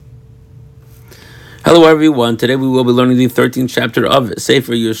Hello everyone, today we will be learning the 13th chapter of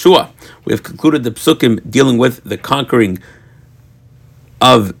Sefer Yehoshua. We have concluded the psukim dealing with the conquering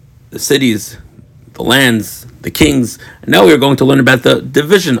of the cities, the lands, the kings, and now we are going to learn about the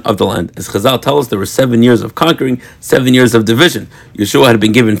division of the land. As Chazal tell us, there were 7 years of conquering, 7 years of division. Yehoshua had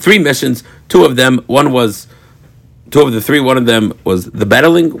been given 3 missions, two of the three, one of them was the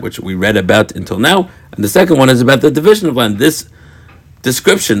battling, which we read about until now, and the second one is about the division of land. This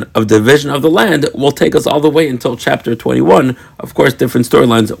description of division of the land will take us all the way until chapter 21. Of course, different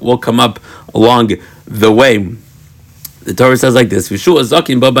storylines will come up along the way. The Torah says like this: Yehoshua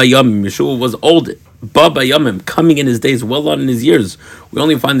Zakin Baba Yamim. Yehoshua was old, Baba Yamim, coming in his days, well on in his years. We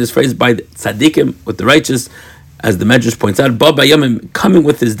only find this phrase by the tzaddikim, with the righteous, as the Medrash points out. Baba Yamim, coming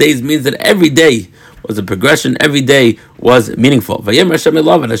with his days, means that every day was a progression. Every day was meaningful. Vayem Hashem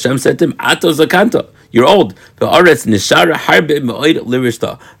elav, and Hashem said to him, Ato Zakanta. You're old. There are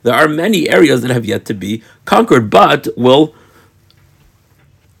many areas that have yet to be conquered, but will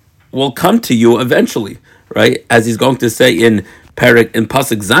come to you eventually, right? As he's going to say in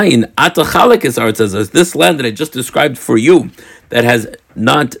Pasuk Zayin, it says, this land that I just described for you, that has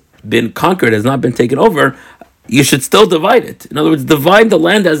not been conquered, has not been taken over, you should still divide it. In other words, divide the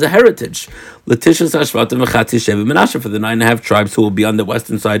land as a heritage. For the 9.5 tribes who will be on the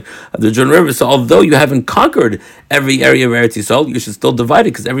western side of the Jordan River. So although you haven't conquered every area of Eretz Yisrael, you should still divide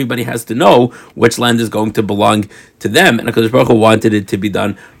it, because everybody has to know which land is going to belong to them. And HaKadosh Baruch Hu wanted it to be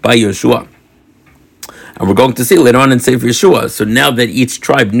done by Yehoshua. And we're going to see later on in Sefer Yehoshua. So now that each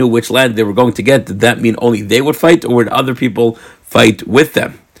tribe knew which land they were going to get, did that mean only they would fight, or would other people fight with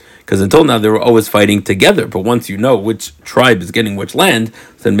them? Because until now, they were always fighting together. But once you know which tribe is getting which land,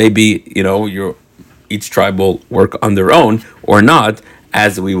 then maybe, each tribe will work on their own or not,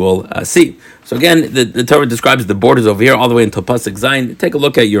 as we will see. So again, the Torah describes the borders over here all the way into Pasuk Zayin. Take a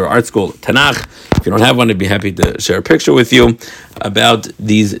look at your art school Tanakh. If you don't have one, I'd be happy to share a picture with you about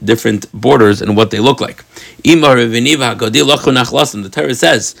these different borders and what they look like. The Torah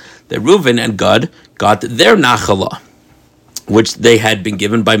says that Reuven and Gad got their Nachalah, which they had been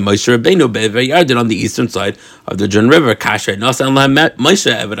given by Moshe Rabbeinu Be'ever Yarden on the eastern side of the Jordan River.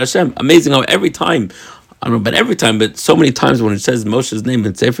 Amazing how every time, I don't know about every time, but so many times when it says Moshe's name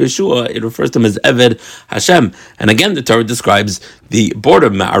in Sefer Yehoshua, it refers to him as Eved Hashem. And again, the Torah describes the border.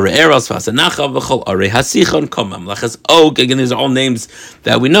 Again, these are all names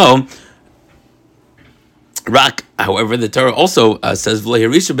that we know. However, the Torah also says the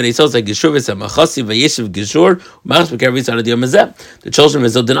children of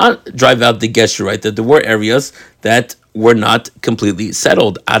Israel did not drive out the Geshurite, that there were areas that were not completely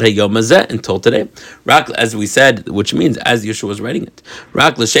settled until today. As we said, which means as Yehoshua was writing it.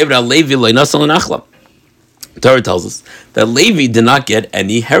 The Torah tells us that Levi did not get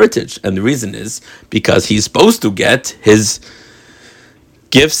any heritage, and the reason is because he's supposed to get his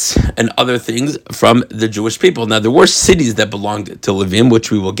gifts and other things from the Jewish people. Now, there were cities that belonged to Levim, which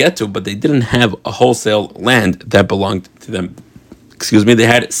we will get to, but they didn't have a wholesale land that belonged to them. They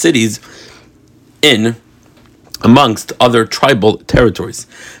had cities in amongst other tribal territories.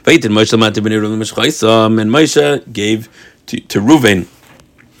 And Moshe gave to Reuven,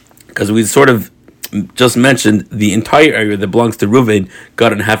 because we sort of just mentioned the entire area that belongs to Reuven,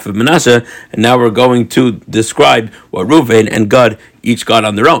 Gad, and half of Manasseh, and now we're going to describe what Reuven and Gad each got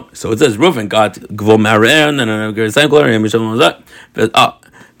on their own. So it says Reuven got Gvul Ma'arein and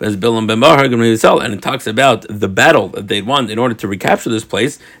it talks about the battle that they won in order to recapture this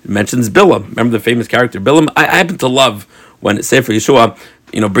place. It mentions Bilam. Remember the famous character Bilam? I happen to love when Sefer Yehoshua,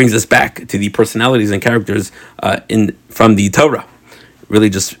 brings us back to the personalities and characters from the Torah. Really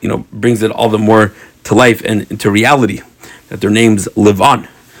just, brings it all the more to life and into reality, that their names live on.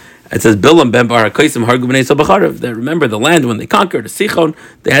 It says, Bilam ben Bar HaKosim hargu b'nei Yisrael b'charav. They remember the land when they conquered Sichon,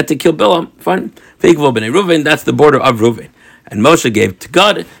 they had to kill Bilam. Fine. Ve'ikvul b'nei Reuven, that's the border of Reuven. And Moshe gave to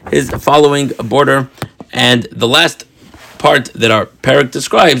Gad his following border. And the last part that our parak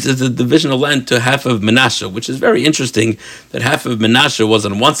describes is the division of land to half of Manasseh, which is very interesting, that half of Manasseh was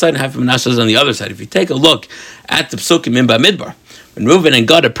on one side and half of Manasseh was on the other side. If you take a look at the psukim in Bamidbar, when Reuven and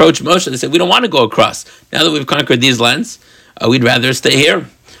Gad approached Moshe, they said, we don't want to go across. Now that we've conquered these lands, we'd rather stay here.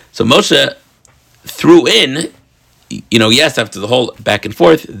 So Moshe threw in, yes, after the whole back and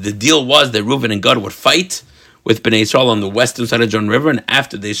forth, the deal was that Reuven and Gad would fight with Bnei Yisrael on the western side of Jordan River, and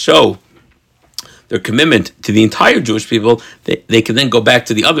after they show their commitment to the entire Jewish people, they can then go back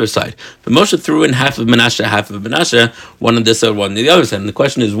to the other side. But Moshe threw in half of Manasseh, one on this side, one on the other side. And the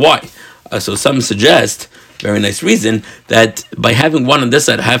question is why? So some suggest, very nice reason, that by having one on this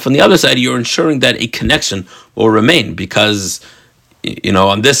side, half on the other side, you're ensuring that a connection will remain, because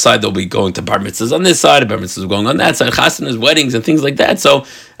on this side they'll be going to bar mitzvahs on this side, bar mitzvahs going on that side, chasanas, weddings, and things like that. So,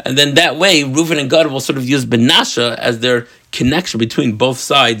 and then that way, Reuven and Gad will sort of use Benasha as their connection between both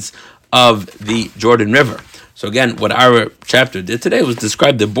sides of the Jordan River. So again, what our chapter did today was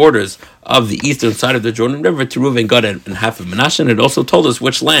describe the borders of the eastern side of the Jordan River to Reuven, Gad, and half of Menashe, and it also told us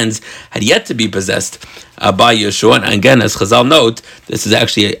which lands had yet to be possessed by Yeshua. And again, as Chazal note, this is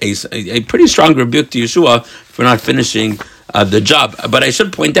actually a pretty strong rebuke to Yeshua for not finishing the job. But I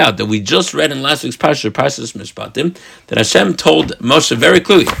should point out that we just read in last week's Parashas Mishpatim that Hashem told Moshe very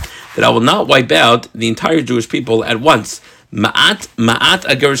clearly that I will not wipe out the entire Jewish people at once. Ma'at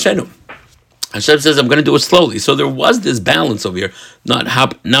agershenu. Hashem says, I'm going to do it slowly. So there was this balance over here, not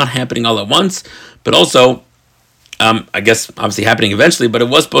happening all at once, but also, I guess, obviously happening eventually, but it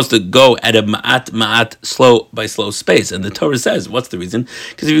was supposed to go at a ma'at, slow by slow space. And the Torah says, what's the reason?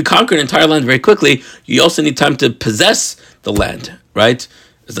 Because if you conquer an entire land very quickly, you also need time to possess the land, right?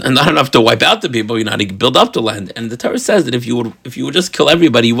 It's not enough to wipe out the people, you know how to build up the land. And the Torah says that if you would just kill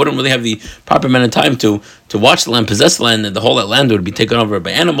everybody, you wouldn't really have the proper amount of time to watch the land, possess the land, and the whole land would be taken over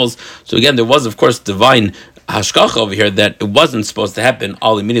by animals. So again, there was, of course, divine hashkacha over here that it wasn't supposed to happen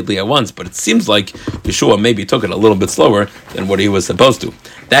all immediately at once, but it seems like Yeshua maybe took it a little bit slower than what he was supposed to.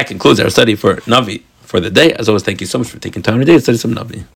 That concludes our study for Navi for the day. As always, thank you so much for taking time today to study some Navi.